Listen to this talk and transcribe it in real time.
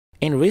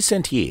In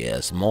recent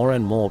years, more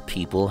and more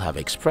people have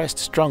expressed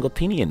strong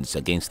opinions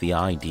against the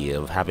idea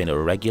of having a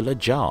regular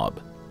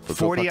job.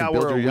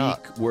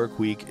 40-hour-a-week work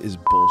week is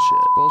bullshit.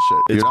 Bullshit.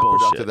 It's You're not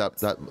bullshit.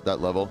 productive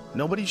that level.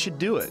 Nobody should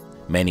do it.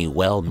 Many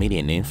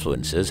well-meaning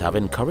influencers have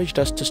encouraged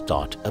us to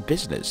start a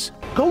business.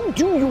 Go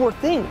do your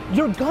thing.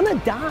 You're gonna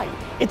die.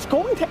 It's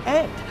going to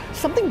end.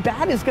 Something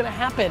bad is gonna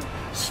happen.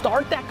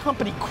 Start that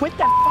company. Quit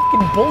that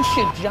fucking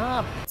bullshit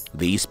job.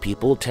 These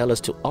people tell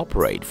us to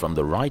operate from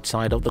the right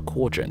side of the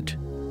quadrant,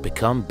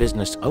 become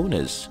business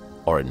owners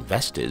or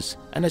investors,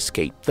 and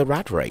escape the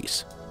rat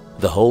race.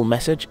 The whole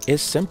message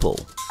is simple.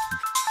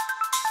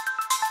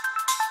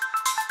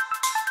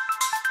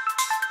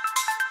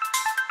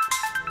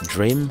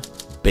 Dream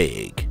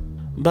big.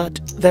 But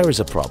there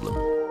is a problem.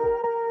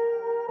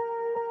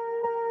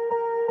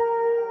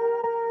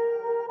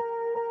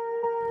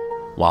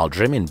 While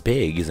dreaming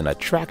big is an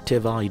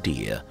attractive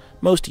idea,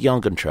 most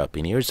young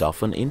entrepreneurs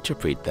often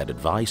interpret that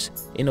advice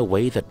in a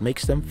way that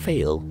makes them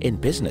fail in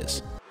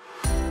business.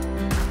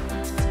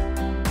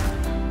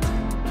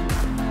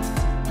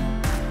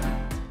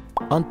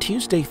 On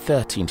Tuesday,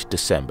 13th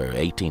December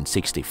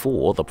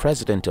 1864, the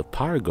president of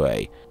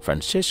Paraguay,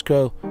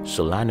 Francisco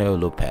Solano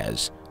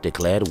Lopez,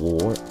 declared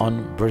war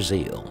on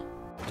Brazil.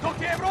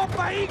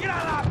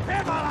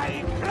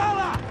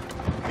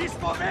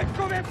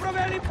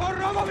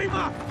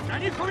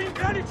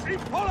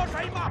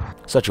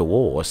 Such a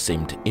war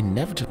seemed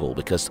inevitable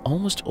because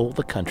almost all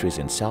the countries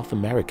in South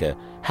America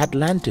had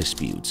land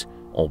disputes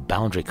or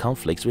boundary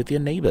conflicts with their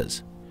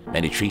neighbors.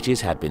 Many treaties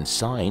had been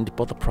signed,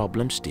 but the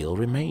problem still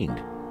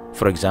remained.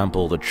 For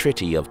example, the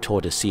Treaty of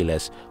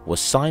Tordesillas was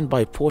signed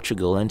by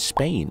Portugal and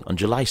Spain on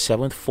July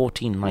 7,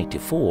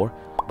 1494,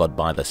 but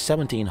by the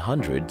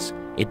 1700s,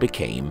 it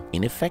became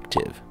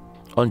ineffective.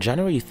 On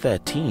January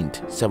 13,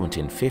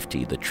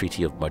 1750, the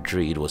Treaty of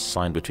Madrid was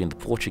signed between the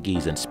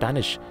Portuguese and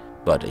Spanish,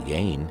 but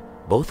again,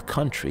 both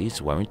countries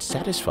weren't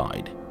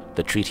satisfied.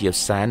 The Treaty of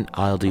San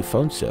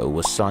Ildefonso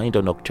was signed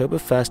on October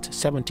 1,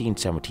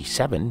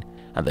 1777,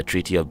 and the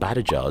Treaty of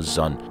Badajoz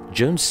on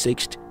June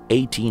 6,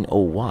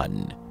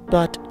 1801.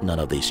 But none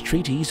of these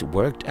treaties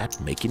worked at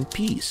making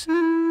peace.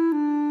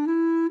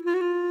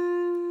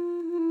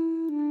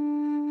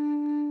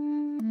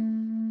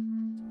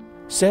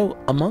 So,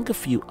 among a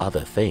few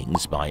other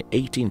things, by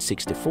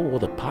 1864,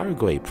 the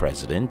Paraguay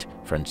president,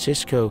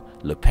 Francisco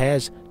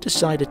Lopez,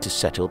 decided to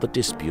settle the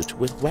dispute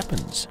with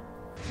weapons.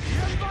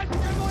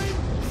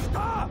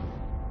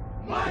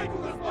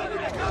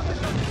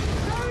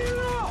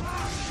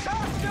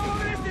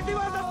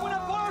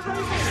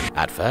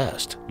 At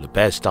first,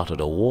 Lopez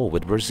started a war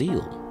with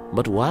Brazil,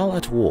 but while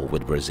at war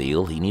with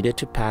Brazil, he needed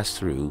to pass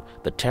through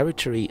the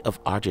territory of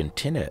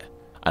Argentina,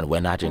 and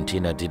when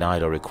Argentina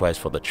denied a request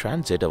for the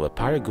transit of a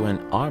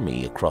Paraguayan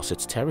army across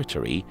its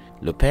territory,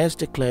 Lopez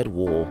declared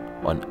war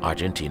on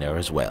Argentina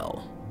as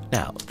well.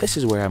 Now, this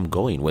is where I'm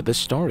going with this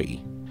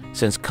story.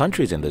 Since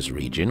countries in this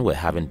region were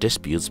having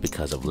disputes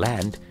because of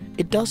land,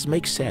 it does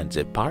make sense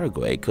if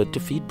Paraguay could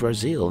defeat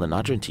Brazil and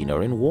Argentina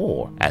in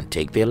war and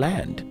take their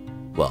land.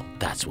 Well,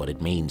 that's what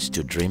it means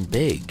to dream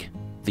big.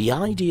 The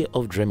idea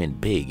of dreaming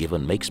big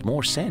even makes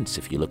more sense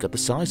if you look at the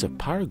size of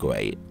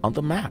Paraguay on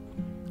the map.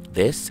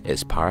 This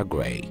is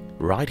Paraguay,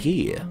 right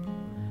here.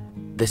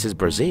 This is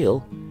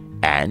Brazil,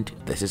 and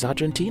this is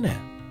Argentina.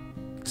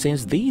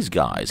 Since these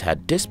guys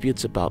had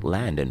disputes about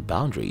land and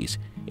boundaries,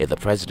 if the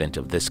president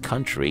of this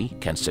country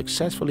can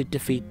successfully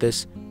defeat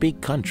this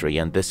big country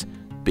and this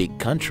big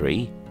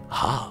country,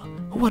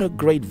 what a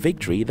great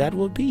victory that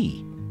will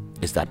be.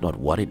 Is that not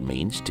what it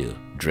means to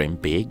dream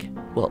big?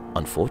 Well,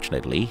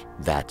 unfortunately,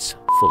 that's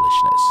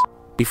foolishness.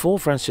 Before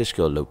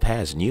Francisco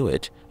Lopez knew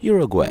it,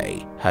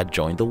 Uruguay had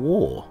joined the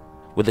war.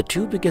 With the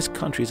two biggest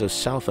countries of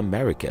South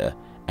America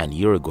and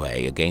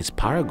Uruguay against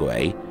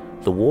Paraguay,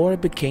 the war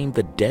became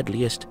the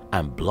deadliest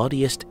and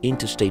bloodiest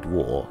interstate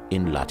war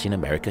in Latin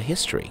America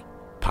history.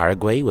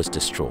 Paraguay was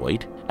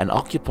destroyed and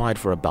occupied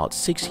for about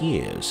 6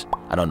 years,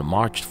 and on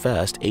March 1,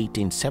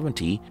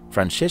 1870,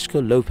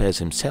 Francisco Lopez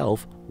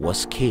himself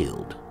was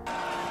killed.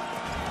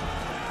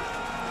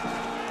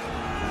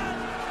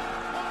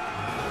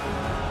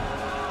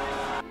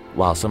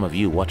 While some of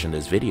you watching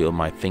this video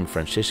might think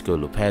Francisco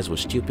Lopez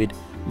was stupid,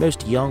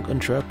 most young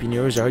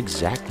entrepreneurs are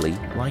exactly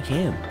like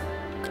him.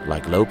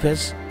 Like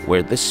Lopez,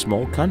 we're this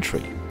small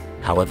country.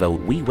 However,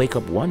 we wake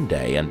up one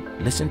day and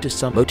listen to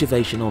some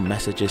motivational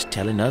messages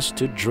telling us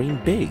to dream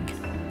big.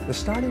 The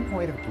starting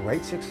point of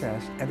great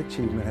success and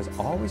achievement has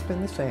always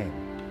been the same.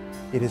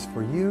 It is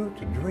for you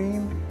to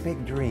dream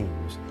big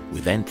dreams.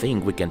 We then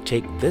think we can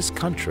take this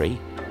country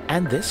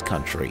and this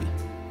country.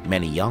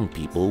 Many young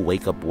people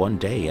wake up one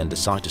day and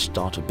decide to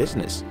start a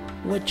business,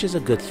 which is a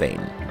good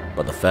thing.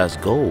 But the first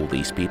goal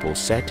these people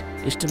set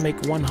is to make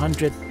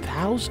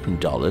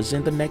 $100,000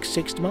 in the next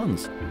 6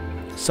 months.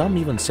 Some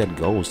even set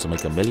goals to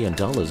make $1 million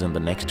in the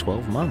next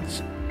 12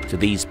 months. To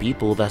these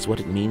people, that's what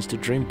it means to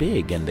dream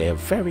big, and they are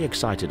very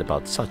excited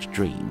about such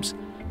dreams.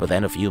 But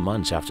then a few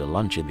months after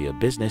launching their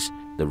business,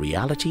 the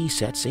reality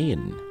sets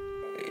in.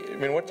 I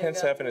mean, what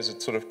tends to happen is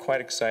it's sort of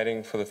quite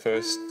exciting for the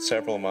first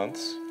several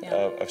months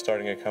of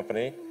starting a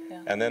company.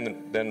 And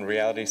then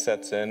reality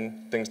sets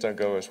in, things don't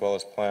go as well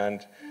as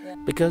planned.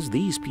 Because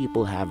these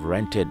people have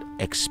rented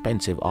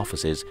expensive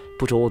offices,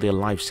 put all their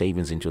life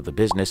savings into the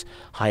business,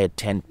 hired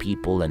 10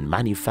 people and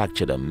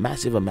manufactured a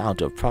massive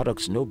amount of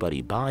products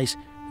nobody buys,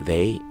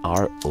 they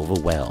are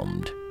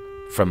overwhelmed.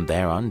 From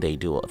there on, they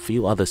do a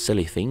few other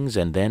silly things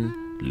and then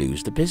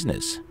lose the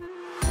business.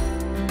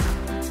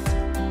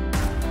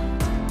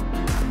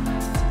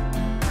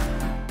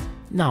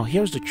 Now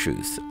here's the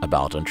truth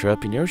about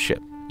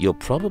entrepreneurship. You'll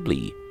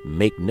probably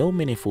make no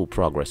meaningful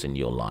progress in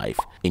your life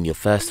in your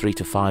first 3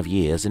 to 5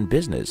 years in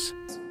business.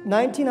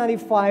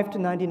 1995 to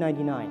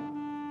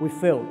 1999, we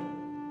failed.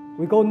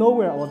 We go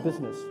nowhere our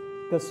business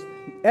because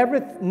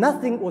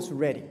nothing was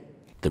ready.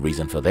 The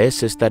reason for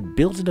this is that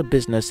building a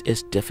business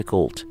is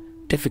difficult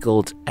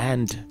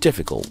and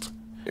difficult.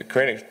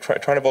 Trying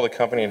to build a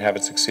company and have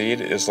it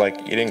succeed is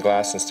like eating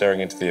glass and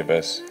staring into the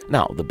abyss.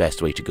 Now, the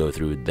best way to go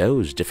through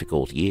those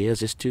difficult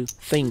years is to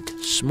think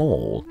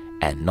small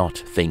and not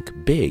think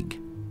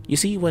big. You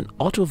see, when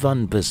Otto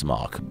von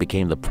Bismarck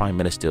became the Prime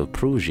Minister of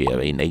Prussia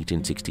in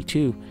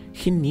 1862,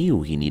 he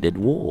knew he needed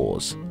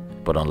wars.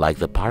 But unlike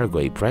the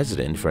Paraguay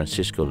president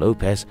Francisco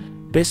Lopez,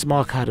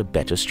 Bismarck had a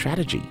better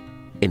strategy.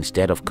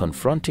 Instead of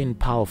confronting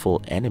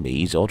powerful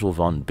enemies, Otto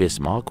von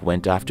Bismarck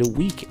went after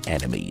weak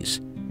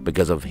enemies.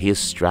 Because of his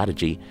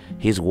strategy,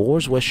 his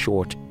wars were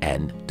short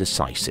and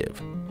decisive.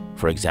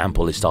 For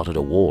example, he started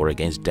a war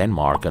against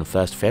Denmark on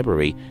 1st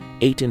February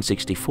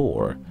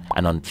 1864,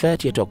 and on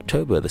 30th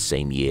October the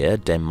same year,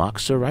 Denmark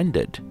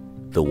surrendered.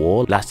 The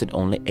war lasted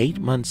only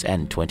 8 months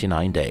and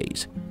 29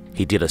 days.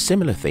 He did a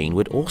similar thing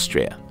with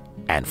Austria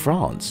and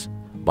France.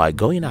 By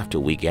going after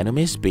weak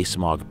enemies,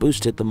 Bismarck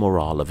boosted the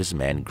morale of his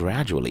men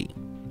gradually.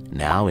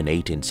 Now in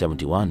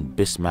 1871,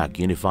 Bismarck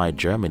unified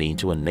Germany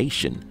into a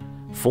nation,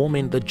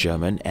 forming the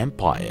German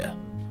Empire.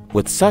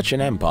 With such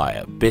an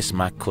empire,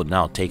 Bismarck could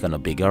now take on a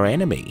bigger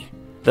enemy.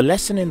 The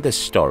lesson in this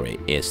story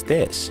is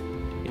this: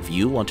 if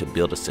you want to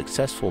build a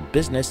successful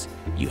business,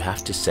 you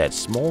have to set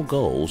small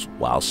goals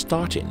while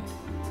starting.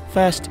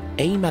 First,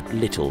 aim at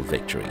little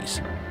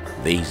victories.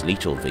 These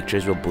little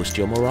victories will boost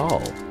your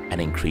morale and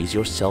increase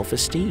your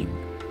self-esteem.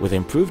 With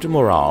improved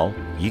morale,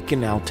 you can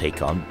now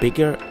take on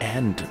bigger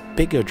and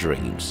bigger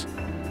dreams.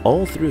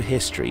 All through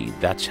history,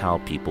 that's how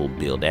people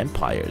build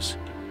empires.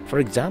 For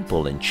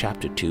example, in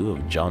Chapter 2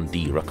 of John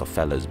D.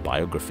 Rockefeller's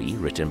biography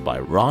written by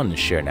Ron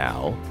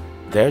Chernow,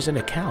 there's an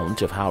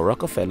account of how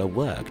Rockefeller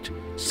worked,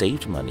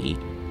 saved money,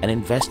 and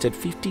invested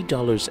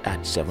 $50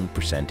 at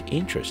 7%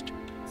 interest.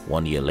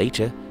 1 year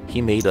later,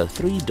 he made a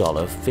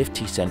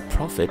 $3.50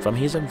 profit from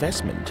his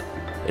investment.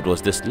 It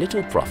was this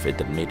little profit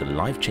that made a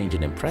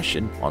life-changing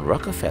impression on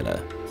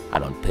Rockefeller.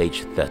 And on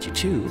page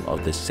 32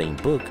 of this same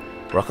book,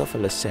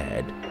 Rockefeller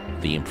said,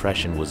 "The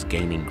impression was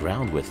gaining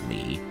ground with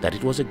me that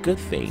it was a good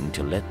thing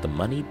to let the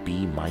money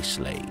be my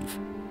slave."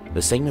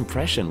 The same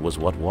impression was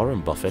what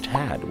Warren Buffett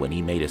had when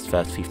he made his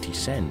first 50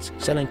 cents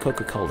selling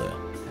Coca-Cola.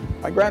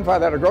 My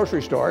grandfather had a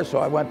grocery store, so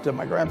I went to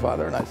my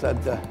grandfather and I said,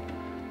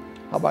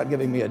 how about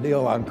giving me a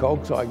deal on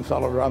Coke so I can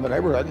sell it around the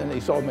neighborhood? And he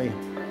sold me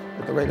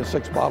at the rate of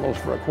 6 bottles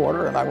for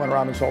 $0.25, and I went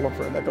around and sold them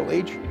for $0.05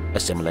 each. A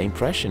similar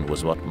impression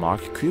was what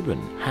Mark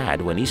Cuban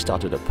had when he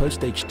started a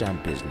postage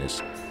stamp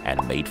business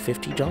and made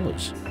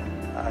 $50.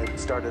 I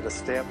started a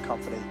stamp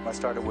company. I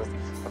started with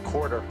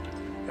 $0.25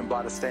 and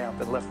bought a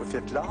stamp and left with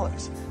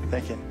 $50,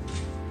 thinking,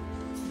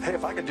 hey,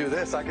 if I could do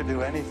this, I could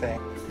do anything.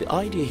 The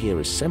idea here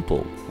is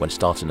simple. When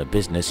starting a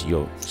business,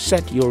 you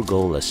set your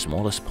goal as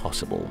small as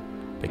possible,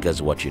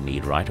 because what you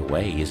need right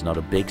away is not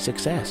a big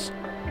success.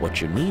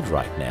 What you need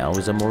right now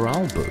is a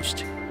morale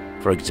boost.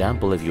 For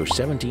example, if you're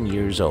 17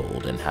 years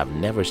old and have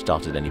never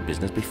started any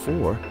business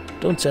before,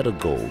 don't set a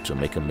goal to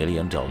make $1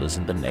 million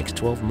in the next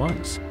 12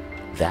 months.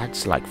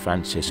 That's like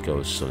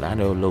Francisco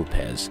Solano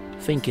Lopez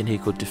thinking he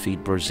could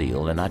defeat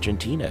Brazil and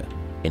Argentina.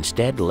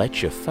 Instead,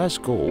 let your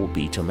first goal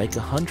be to make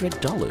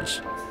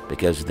 $100.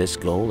 Because this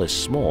goal is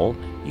small,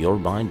 your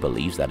mind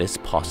believes that it's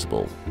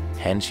possible.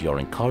 Hence, you're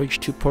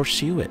encouraged to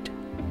pursue it.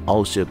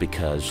 Also,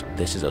 because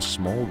this is a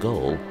small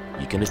goal,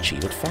 you can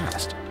achieve it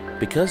fast.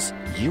 Because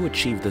you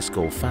achieve this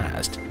goal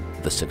fast,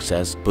 the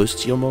success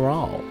boosts your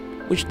morale,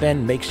 which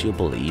then makes you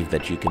believe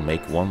that you can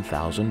make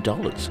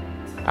 $1,000.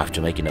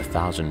 After making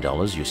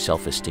 $1,000, your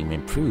self-esteem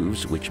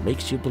improves, which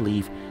makes you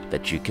believe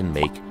that you can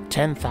make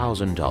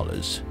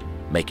 $10,000.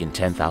 Making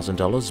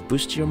 $10,000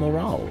 boosts your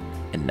morale,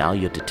 and now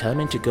you're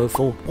determined to go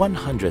for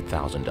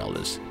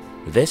 $100,000.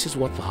 This is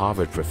what the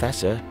Harvard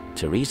professor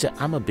Teresa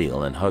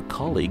Amabile and her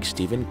colleague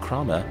Stephen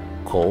Kramer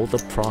call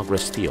the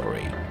progress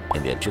theory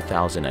in their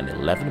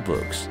 2011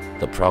 books,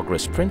 The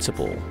Progress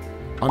Principle.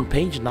 On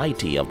page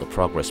 90 of The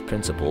Progress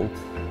Principle,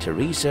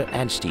 Teresa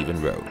and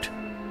Stephen wrote,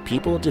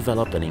 "People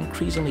develop an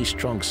increasingly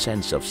strong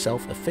sense of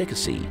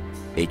self-efficacy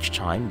each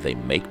time they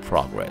make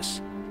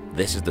progress."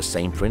 This is the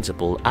same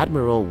principle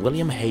Admiral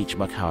William H.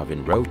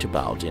 McRaven wrote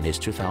about in his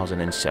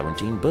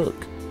 2017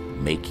 book,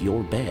 Make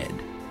Your Bed.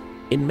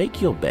 In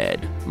Make Your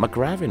Bed,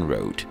 McRaven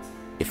wrote,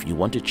 If you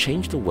want to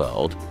change the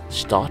world,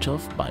 start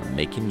off by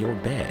making your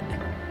bed.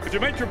 If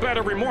you make your bed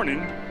every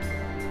morning,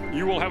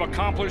 you will have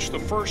accomplished the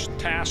first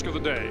task of the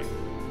day.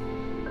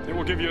 It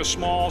will give you a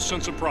small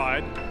sense of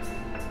pride,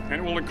 and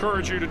it will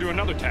encourage you to do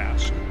another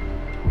task,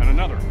 and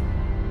another,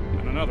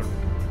 and another.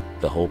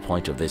 The whole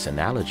point of this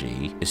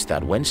analogy is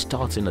that when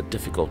starting a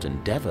difficult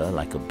endeavor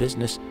like a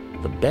business,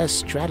 the best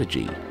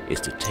strategy is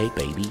to take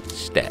baby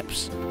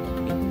steps.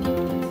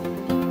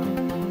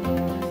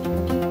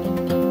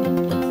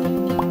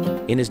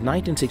 In his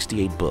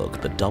 1968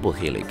 book, The Double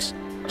Helix,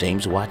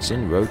 James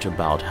Watson wrote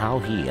about how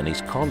he and his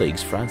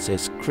colleagues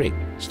Francis Crick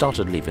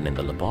started living in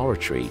the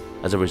laboratory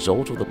as a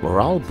result of the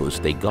morale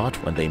boost they got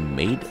when they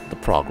made the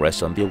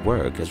progress on their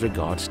work as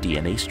regards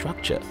DNA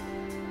structure.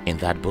 In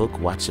that book,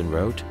 Watson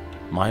wrote,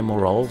 "My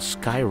morale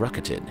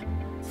skyrocketed,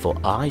 for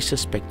I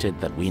suspected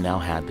that we now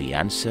had the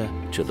answer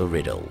to the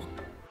riddle."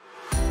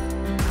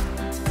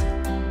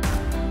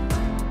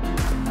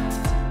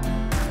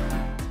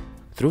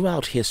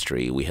 Throughout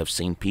history, we have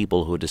seen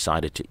people who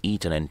decided to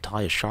eat an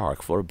entire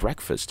shark for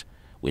breakfast.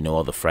 We know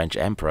of the French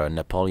Emperor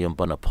Napoleon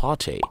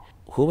Bonaparte,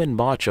 who in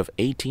March of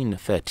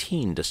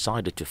 1813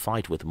 decided to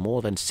fight with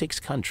more than 6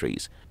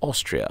 countries: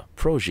 Austria,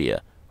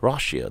 Prussia,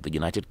 Russia, the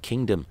United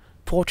Kingdom,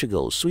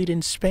 Portugal,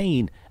 Sweden,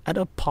 Spain, and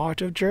a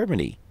part of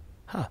Germany.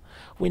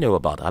 We know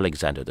about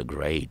Alexander the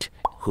Great,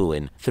 who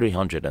in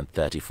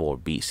 334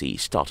 BC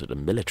started a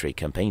military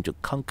campaign to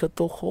conquer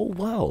the whole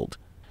world.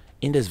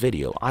 In this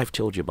video, I've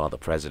told you about the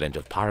president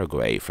of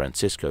Paraguay,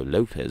 Francisco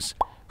Lopez,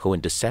 who in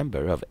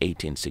December of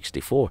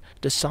 1864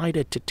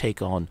 decided to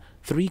take on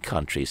 3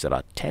 countries that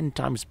are 10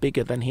 times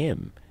bigger than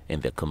him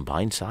in their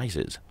combined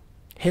sizes.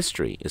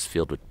 History is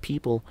filled with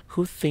people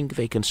who think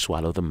they can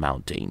swallow the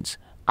mountains,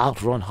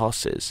 outrun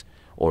horses,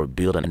 or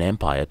build an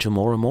empire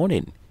tomorrow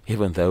morning,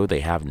 even though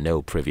they have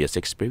no previous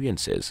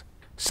experiences.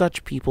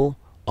 Such people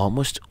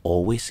almost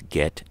always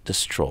get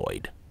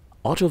destroyed.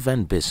 Otto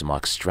von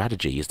Bismarck's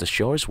strategy is the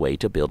surest way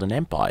to build an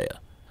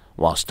empire.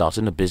 While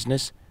starting a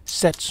business,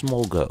 set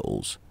small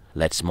goals.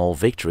 Let small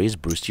victories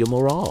boost your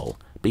morale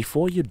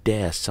before you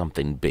dare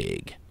something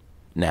big.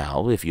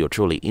 Now, if you're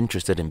truly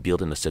interested in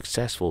building a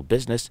successful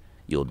business,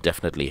 you'll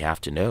definitely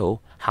have to know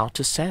how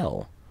to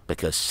sell,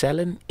 because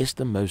selling is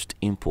the most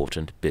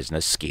important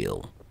business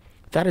skill.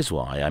 That is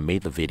why I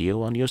made the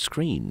video on your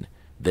screen.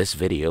 This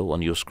video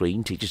on your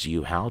screen teaches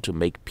you how to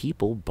make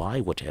people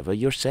buy whatever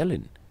you're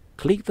selling.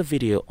 Click the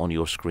video on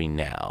your screen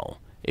now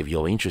if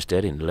you're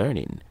interested in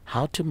learning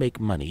how to make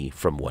money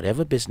from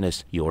whatever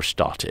business you're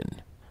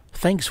starting.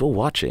 Thanks for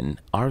watching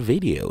our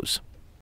videos.